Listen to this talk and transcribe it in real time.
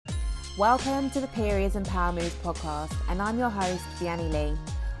Welcome to the Periods and Power Moves podcast, and I'm your host, Vianney Lee.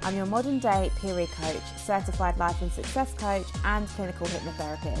 I'm your modern day period coach, certified life and success coach, and clinical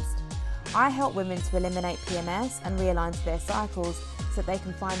hypnotherapist. I help women to eliminate PMS and realign to their cycles so that they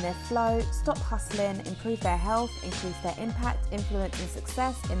can find their flow, stop hustling, improve their health, increase their impact, influence, and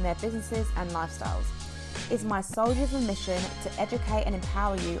success in their businesses and lifestyles. It's my sole driven mission to educate and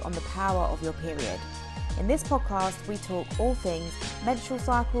empower you on the power of your period. In this podcast, we talk all things menstrual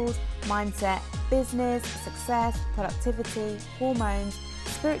cycles, mindset, business, success, productivity, hormones,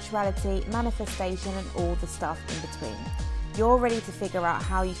 spirituality, manifestation, and all the stuff in between. You're ready to figure out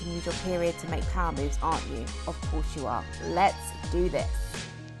how you can use your period to make power moves, aren't you? Of course you are. Let's do this.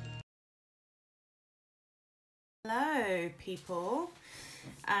 Hello, people.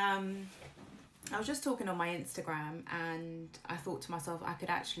 I was just talking on my Instagram and I thought to myself I could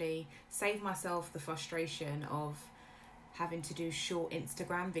actually save myself the frustration of having to do short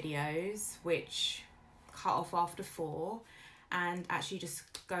Instagram videos which cut off after 4 and actually just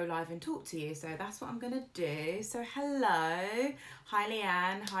go live and talk to you. So that's what I'm going to do. So hello. Hi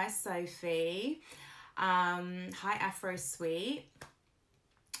Leanne. Hi Sophie. Hi Afro Sweet.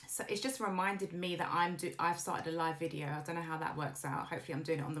 So it's just reminded me that I've started a live video. I don't know how that works out. Hopefully I'm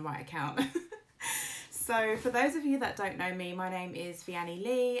doing it on the right account. So for those of you that don't know me, my name is Vianney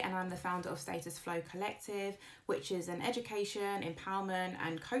Lee and I'm the founder of Status Flow Collective, which is an education, empowerment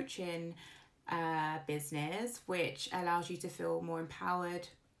and coaching business which allows you to feel more empowered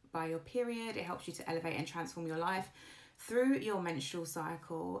by your period. It helps you to elevate and transform your life through your menstrual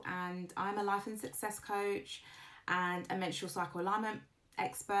cycle. And I'm a life and success coach and a menstrual cycle alignment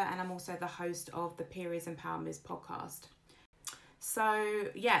expert, and I'm also the host of the Periods and Power Moves podcast. So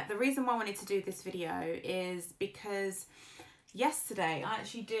yeah, the reason why I wanted to do this video is because yesterday I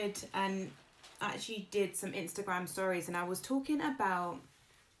actually did some Instagram stories and I was talking about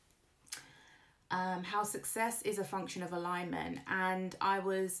how success is a function of alignment, and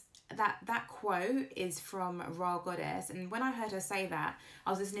that quote is from Ra Goddess, and when I heard her say that,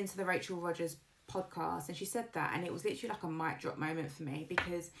 I was listening to the Rachel Rodgers podcast and she said that, and it was literally like a mic drop moment for me,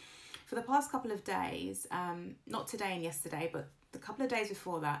 because for the past couple of days, not today and yesterday, but the couple of days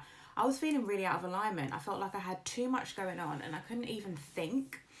before that, I was feeling really out of alignment. I felt like I had too much going on and I couldn't even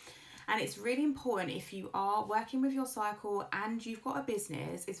think. And it's really important, if you are working with your cycle and you've got a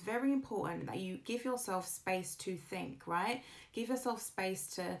business, it's very important that you give yourself space to think, right? Give yourself space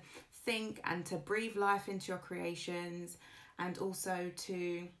to think and to breathe life into your creations, and also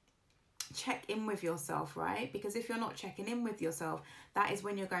to check in with yourself, right? Because if you're not checking in with yourself, that is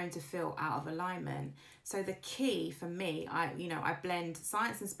when you're going to feel out of alignment. So the key for me, I blend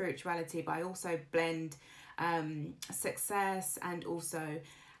science and spirituality, but I also blend success and also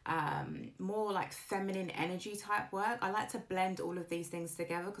more like feminine energy type work. I like to blend all of these things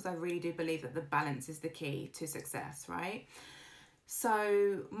together because I really do believe that the balance is the key to success, right?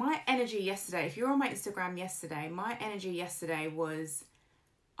 So my energy yesterday, if you're on my Instagram yesterday, my energy yesterday was,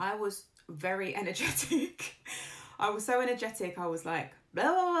 I was very energetic. I was so energetic. I was like, blah,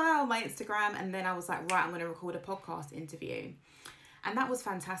 blah, blah, on my Instagram. And then I was like, right, I'm going to record a podcast interview. And that was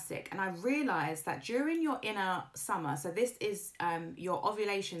fantastic. And I realized that during your inner summer, so this is your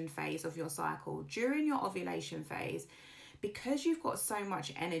ovulation phase of your cycle. During your ovulation phase, because you've got so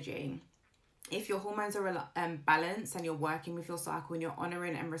much energy, if your hormones are balanced and you're working with your cycle and you're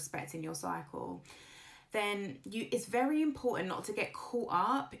honoring and respecting your cycle, then it's very important not to get caught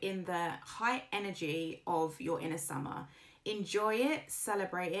up in the high energy of your inner summer. Enjoy it,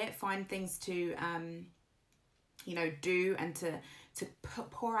 celebrate it, find things to do and to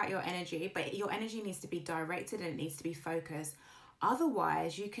pour out your energy, but your energy needs to be directed and it needs to be focused.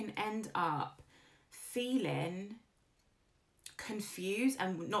 Otherwise, you can end up feeling confused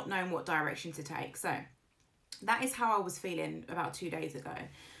and not knowing what direction to take. So that is how I was feeling about 2 days ago.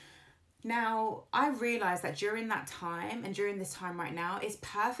 Now, I realized that during that time and during this time right now, it's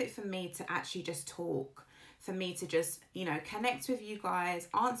perfect for me to actually just talk, for me to just, connect with you guys,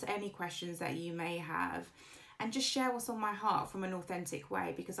 answer any questions that you may have, and just share what's on my heart from an authentic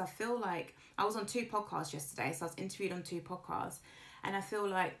way. Because I feel like I was on 2 podcasts yesterday, so I was interviewed on 2 podcasts, and I feel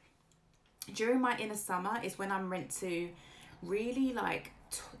like during my inner summer is when I'm meant to really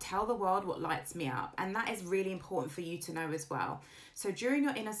tell the world what lights me up, and that is really important for you to know as well. So during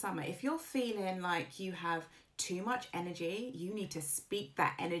your inner summer, if you're feeling like you have too much energy, you need to speak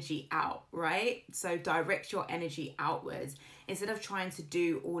that energy out, right? So direct your energy outwards instead of trying to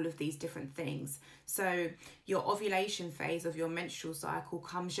do all of these different things. So your ovulation phase of your menstrual cycle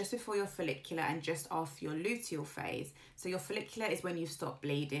comes just before your follicular and just after your luteal phase. So your follicular is when you stop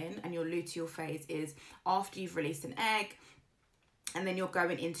bleeding, and your luteal phase is after you've released an egg And then you're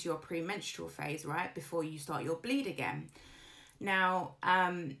going into your premenstrual phase, right? Before you start your bleed again. Now,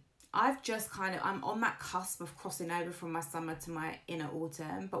 I've just I'm on that cusp of crossing over from my summer to my inner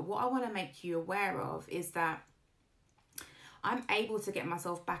autumn. But what I want to make you aware of is that I'm able to get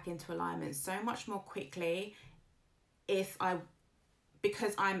myself back into alignment so much more quickly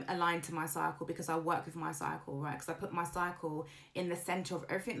because I'm aligned to my cycle, because I work with my cycle, right? Because I put my cycle in the center of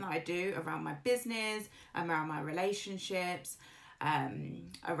everything that I do around my business, around my relationships,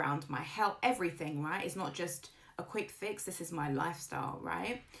 around my health, everything, right? It's not just a quick fix. This is my lifestyle,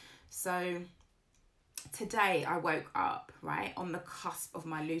 right? So today I woke up, right, on the cusp of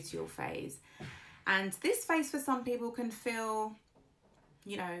my luteal phase. And this phase for some people can feel,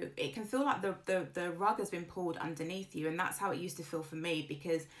 it can feel like the rug has been pulled underneath you. And that's how it used to feel for me,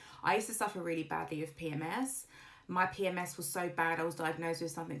 because I used to suffer really badly with PMS. My PMS was so bad, I was diagnosed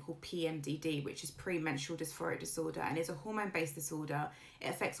with something called PMDD, which is premenstrual dysphoric disorder, and it's a hormone-based disorder.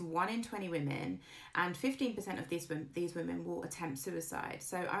 It affects 1 in 20 women, and 15% of these women will attempt suicide.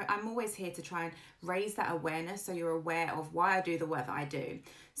 So I'm always here to try and raise that awareness, so you're aware of why I do the work that I do.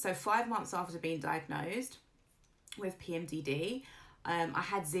 So 5 months after being diagnosed with PMDD, I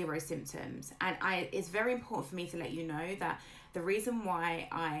had 0 symptoms, and it's very important for me to let you know that the reason why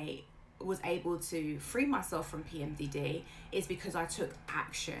I was able to free myself from PMDD is because I took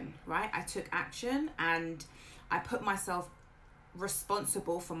action, right? I took action and I put myself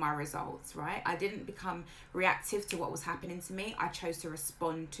responsible for my results, right? I didn't become reactive to what was happening to me. I chose to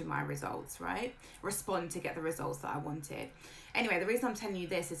respond to my results, right? Respond to get the results that I wanted. Anyway, the reason I'm telling you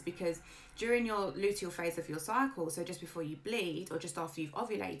this is because during your luteal phase of your cycle, so just before you bleed or just after you've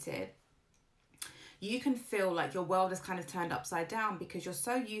ovulated, you can feel like your world has kind of turned upside down, because you're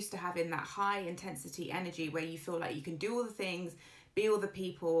so used to having that high intensity energy where you feel like you can do all the things, be all the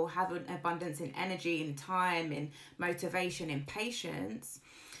people, have an abundance in energy, in time, in motivation, in patience.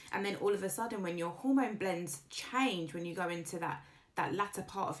 And then all of a sudden, when your hormone blends change, when you go into that latter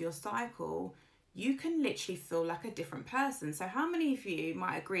part of your cycle, you can literally feel like a different person. So how many of you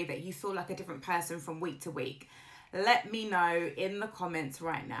might agree that you feel like a different person from week to week? Let me know in the comments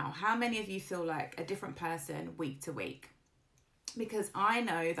right now. How many of you feel like a different person week to week? Because I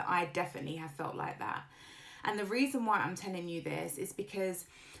know that I definitely have felt like that. And the reason why I'm telling you this is because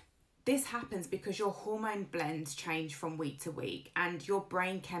this happens because your hormone blends change from week to week, and your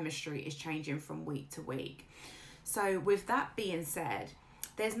brain chemistry is changing from week to week. So with that being said,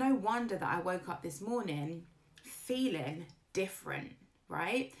 there's no wonder that I woke up this morning feeling different,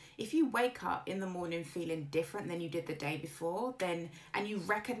 right? If you wake up in the morning feeling different than you did the day before, and you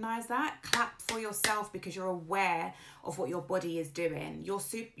recognize that, clap for yourself, because you're aware of what your body is doing. Your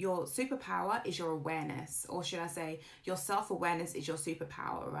superpower is your awareness, or should I say your self-awareness is your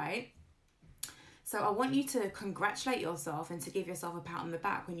superpower, right? So I want you to congratulate yourself and to give yourself a pat on the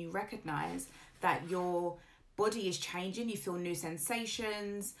back when you recognize that your body is changing. You feel new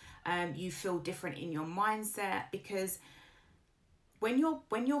sensations, you feel different in your mindset, because when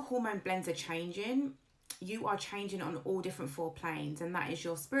your hormone blends are changing, you are changing on all different 4 planes, and that is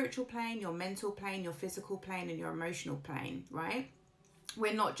your spiritual plane, your mental plane, your physical plane, and your emotional plane, right?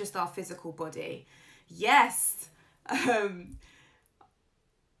 We're not just our physical body. Yes.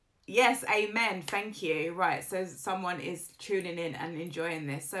 Yes, amen. Thank you. Right, so someone is tuning in and enjoying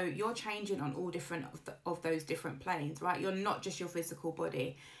this. So you're changing on all different of those different planes, right? You're not just your physical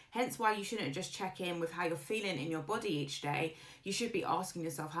body. Hence why you shouldn't just check in with how you're feeling in your body each day. You should be asking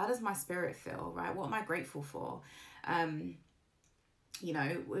yourself, how does my spirit feel, right? What am I grateful for? With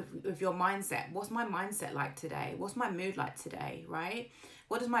your mindset, what's my mindset like today? What's my mood like today, right?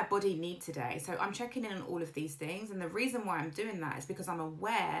 What does my body need today? So I'm checking in on all of these things. And the reason why I'm doing that is because I'm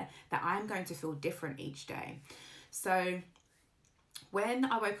aware that I'm going to feel different each day. So when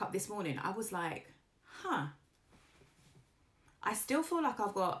I woke up this morning, I was like, I still feel like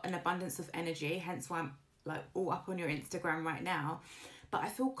I've got an abundance of energy, hence why I'm like all up on your Instagram right now, but I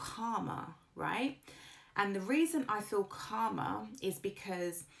feel calmer, right? And the reason I feel calmer is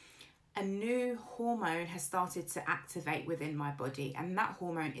because a new hormone has started to activate within my body, and that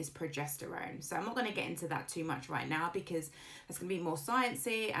hormone is progesterone. So I'm not going to get into that too much right now, because it's going to be more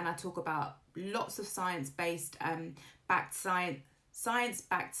sciencey, and I talk about lots of science-based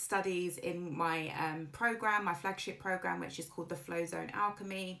science-backed studies in my program, my flagship program, which is called the Flow Zone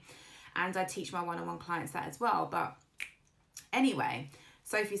Alchemy, and I teach my one-on-one clients that as well. But anyway,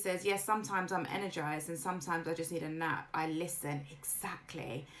 Sophie says, yes, sometimes I'm energized and sometimes I just need a nap. I listen.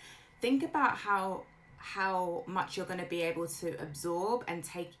 Exactly. Think about how much you're going to be able to absorb and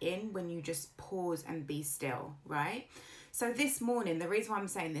take in when you just pause and be still, right? So this morning, the reason why I'm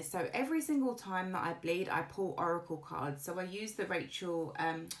saying this, so every single time that I bleed, I pull oracle cards. So I use the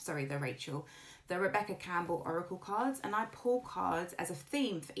Rebecca Campbell oracle cards, and I pull cards as a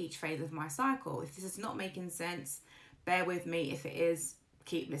theme for each phase of my cycle. If this is not making sense, bear with me. If it is,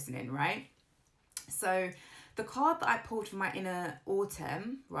 keep listening, right? So the card that I pulled for my inner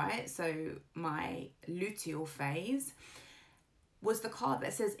autumn, right, so my luteal phase, was the card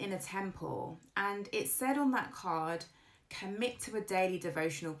that says Inner Temple. And it said on that card, commit to a daily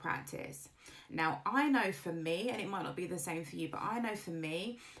devotional practice. Now, I know for me, and it might not be the same for you, but I know for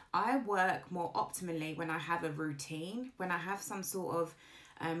me, I work more optimally when I have a routine, when I have some sort of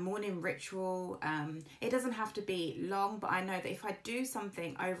morning ritual. It doesn't have to be long, but I know that if I do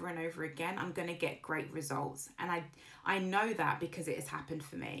something over and over again, I'm going to get great results. And I know that because it has happened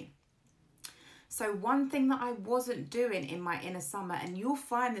for me. So one thing that I wasn't doing in my inner summer, and you'll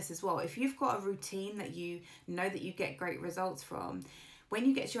find this as well, if you've got a routine that you know that you get great results from, when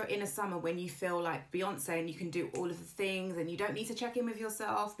you get to your inner summer, when you feel like Beyonce and you can do all of the things and you don't need to check in with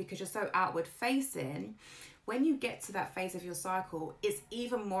yourself because you're so outward facing, when you get to that phase of your cycle, it's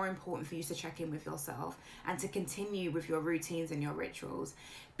even more important for you to check in with yourself and to continue with your routines and your rituals,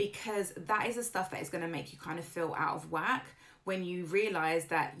 because that is the stuff that is going to make you kind of feel out of whack when you realize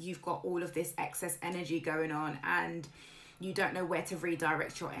that you've got all of this excess energy going on and you don't know where to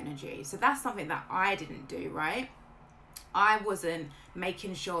redirect your energy. So that's something that I didn't do, right? I wasn't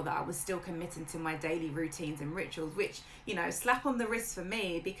making sure that I was still committing to my daily routines and rituals, which, you know, slap on the wrist for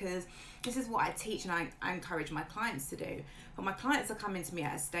me, because this is what I teach and I encourage my clients to do. But my clients are coming to me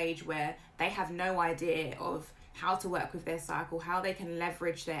at a stage where they have no idea of how to work with their cycle, how they can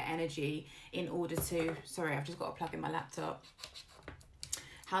leverage their energy in order to, sorry, I've just got to plug in my laptop,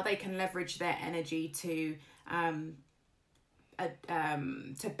 how they can leverage their energy to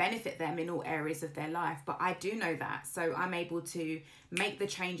benefit them in all areas of their life. But I do know that, so I'm able to make the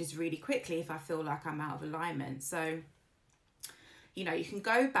changes really quickly if I feel like I'm out of alignment. So, you know, you can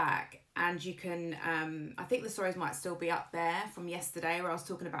go back and you can, I think the stories might still be up there from yesterday where I was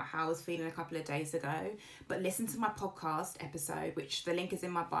talking about how I was feeling a couple of days ago, but listen to my podcast episode, which the link is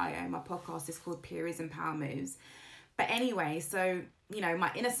in my bio. My podcast is called Periods and Power Moves. But anyway, so, you know,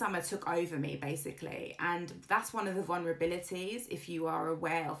 my inner summer took over me basically. And that's one of the vulnerabilities, if you are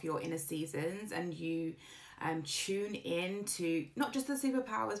aware of your inner seasons and you tune in to not just the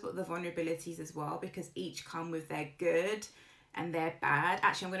superpowers, but the vulnerabilities as well, because each come with their good and their bad.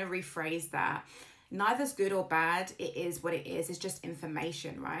 Actually, I'm going to rephrase that. Neither's good or bad. It is what it is. It's just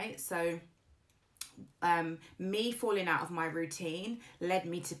information, right? So me falling out of my routine led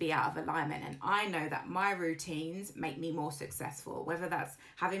me to be out of alignment, and I know that my routines make me more successful, whether that's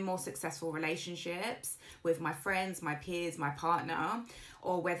having more successful relationships with my friends, my peers, my partner,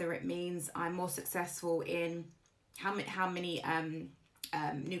 or whether it means I'm more successful in how many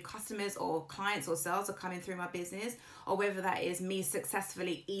new customers or clients or sales are coming through my business, or whether that is me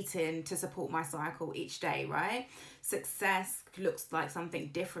successfully eating to support my cycle each day, right? Success looks like something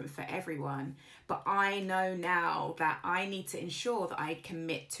different for everyone, but I know now that I need to ensure that I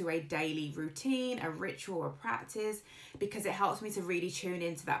commit to a daily routine, a ritual, or practice, because it helps me to really tune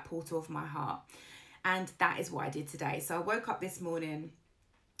into that portal of my heart. And that is what I did today. So I woke up this morning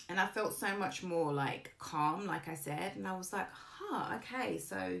and I felt so much more like calm, like I said, and I was like, okay,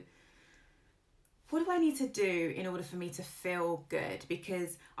 so what do I need to do in order for me to feel good?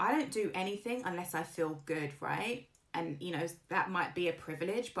 Because I don't do anything unless I feel good, right? And, you know, that might be a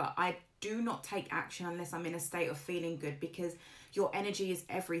privilege, but I do not take action unless I'm in a state of feeling good, because your energy is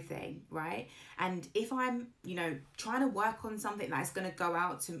everything, right? And if I'm, you know, trying to work on something that's going to go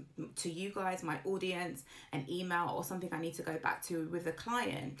out to you guys, my audience, an email or something I need to go back to with a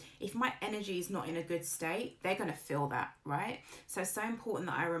client, if my energy is not in a good state, they're going to feel that, right? So it's so important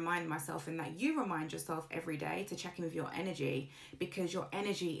that I remind myself, and that you remind yourself every day to check in with your energy, because your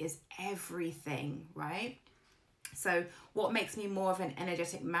energy is everything, right? So what makes me more of an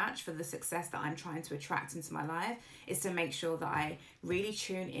energetic match for the success that I'm trying to attract into my life is to make sure that I really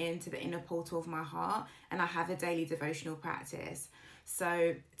tune in to the inner portal of my heart, and I have a daily devotional practice.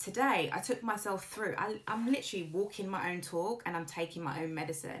 So today I took myself through, I'm literally walking my own talk and I'm taking my own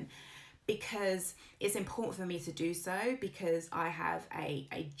medicine, because it's important for me to do so, because I have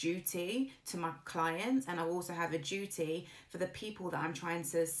a duty to my clients, and I also have a duty for the people that I'm trying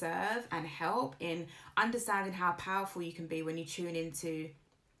to serve and help in understanding how powerful you can be when you tune into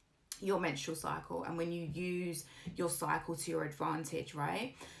your menstrual cycle and when you use your cycle to your advantage,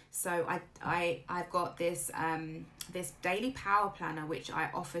 right? So I've got this this daily power planner which I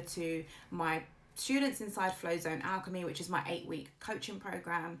offer to my students inside Flow Zone Alchemy, which is my 8-week coaching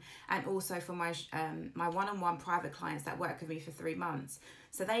program, and also for my my one-on-one private clients that work with me for 3 months.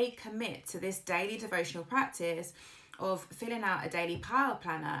 So they commit to this daily devotional practice of filling out a daily power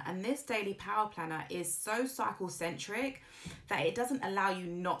planner, and this daily power planner is so cycle centric that it doesn't allow you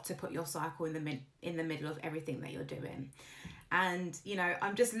not to put your cycle in the middle of everything that you're doing. And you know,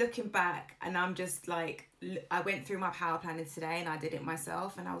 I'm just looking back and I'm just like, I went through my power planning today and I did it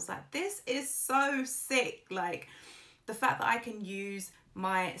myself, and I was like, this is so sick. Like the fact that I can use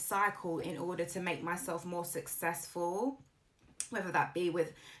my cycle in order to make myself more successful, whether that be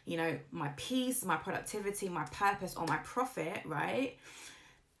with, you know, my peace, my productivity, my purpose, or my profit, right?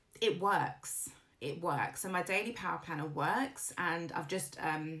 It works. It works. So my daily power planner works, and I've just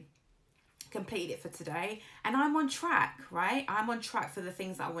completed it for today, and I'm on track, right? I'm on track for the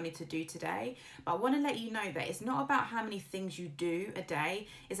things that I wanted to do today. But I want to let you know that it's not about how many things you do a day,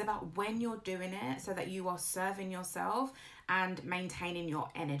 it's about when you're doing it, so that you are serving yourself and maintaining your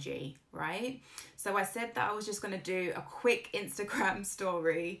energy, right? So I said that I was just going to do a quick Instagram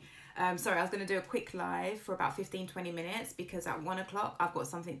story. I was going to do a quick live for about 15-20 minutes because at 1 o'clock I've got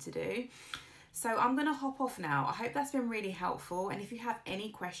something to do. So I'm going to hop off now. I hope that's been really helpful. And if you have any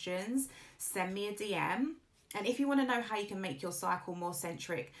questions, send me a DM. And if you want to know how you can make your cycle more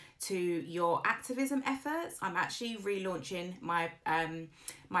centric to your activism efforts, I'm actually relaunching my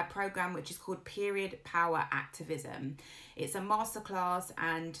my program, which is called Period Power Activism. It's a masterclass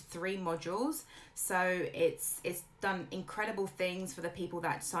and 3 modules. So it's done incredible things for the people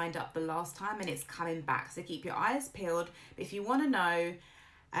that signed up the last time, and it's coming back. So keep your eyes peeled. But if you want to know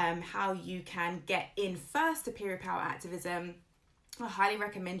how you can get in first to Period Power Activism, I highly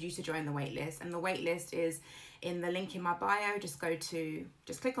recommend you to join the waitlist. And the waitlist is in the link in my bio. Just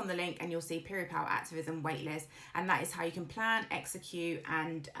click on the link and you'll see Period Power Activism waitlist. And that is how you can plan, execute,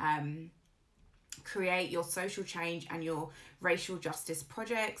 and create your social change and your racial justice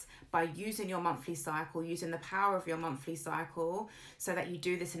projects by using your monthly cycle, using the power of your monthly cycle, so that you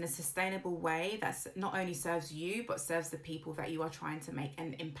do this in a sustainable way that not only serves you, but serves the people that you are trying to make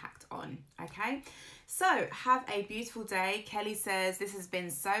an impact on. Okay, so have a beautiful day. Kelly says, this has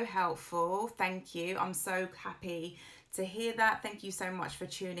been so helpful. Thank you. I'm so happy to hear that. Thank you so much for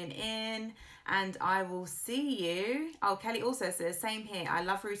tuning in, and I will see you. Oh, Kelly also says, same here. I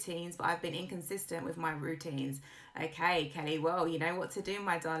love routines, but I've been inconsistent with my routines. Okay, Kelly, well, you know what to do,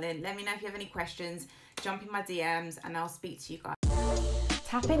 my darling. Let me know if you have any questions. Jump in my DMs and I'll speak to you guys.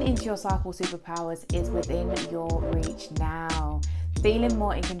 Tapping into your cycle superpowers is within your reach now. Feeling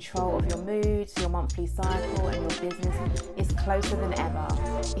more in control of your moods, your monthly cycle, and your business is closer than ever.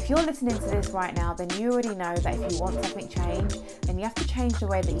 If you're listening to this right now, then you already know that if you want something changed, then you have to change the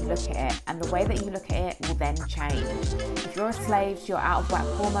way that you look at it, and the way that you look at it will then change. If you're a slave to your out of whack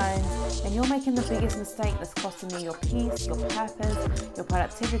hormones, then you're making the biggest mistake that's costing you your peace, your purpose, your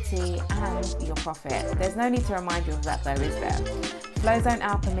productivity, and your profit. There's no need to remind you of that though, is there? Flow Zone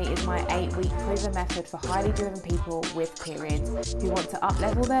Alchemy is my 8-week proven method for highly driven people with periods who want to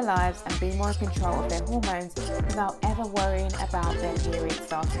up-level their lives and be more in control of their hormones without ever worrying about their period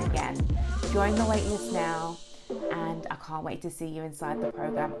starting again. Join the waitlist now, and I can't wait to see you inside the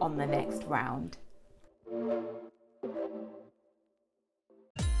program on the next round.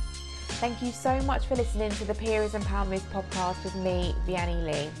 Thank you so much for listening to the Periods and Power Moves podcast with me, Vianney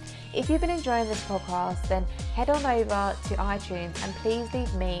Lee. If you've been enjoying this podcast, then head on over to iTunes and please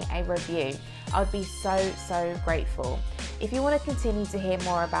leave me a review. I would be so grateful. If you want to continue to hear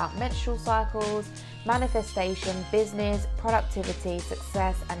more about menstrual cycles, manifestation, business, productivity,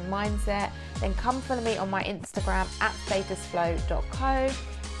 success, and mindset, then come follow me on my Instagram @statusflow.co,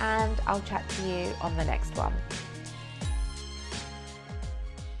 and I'll chat to you on the next one.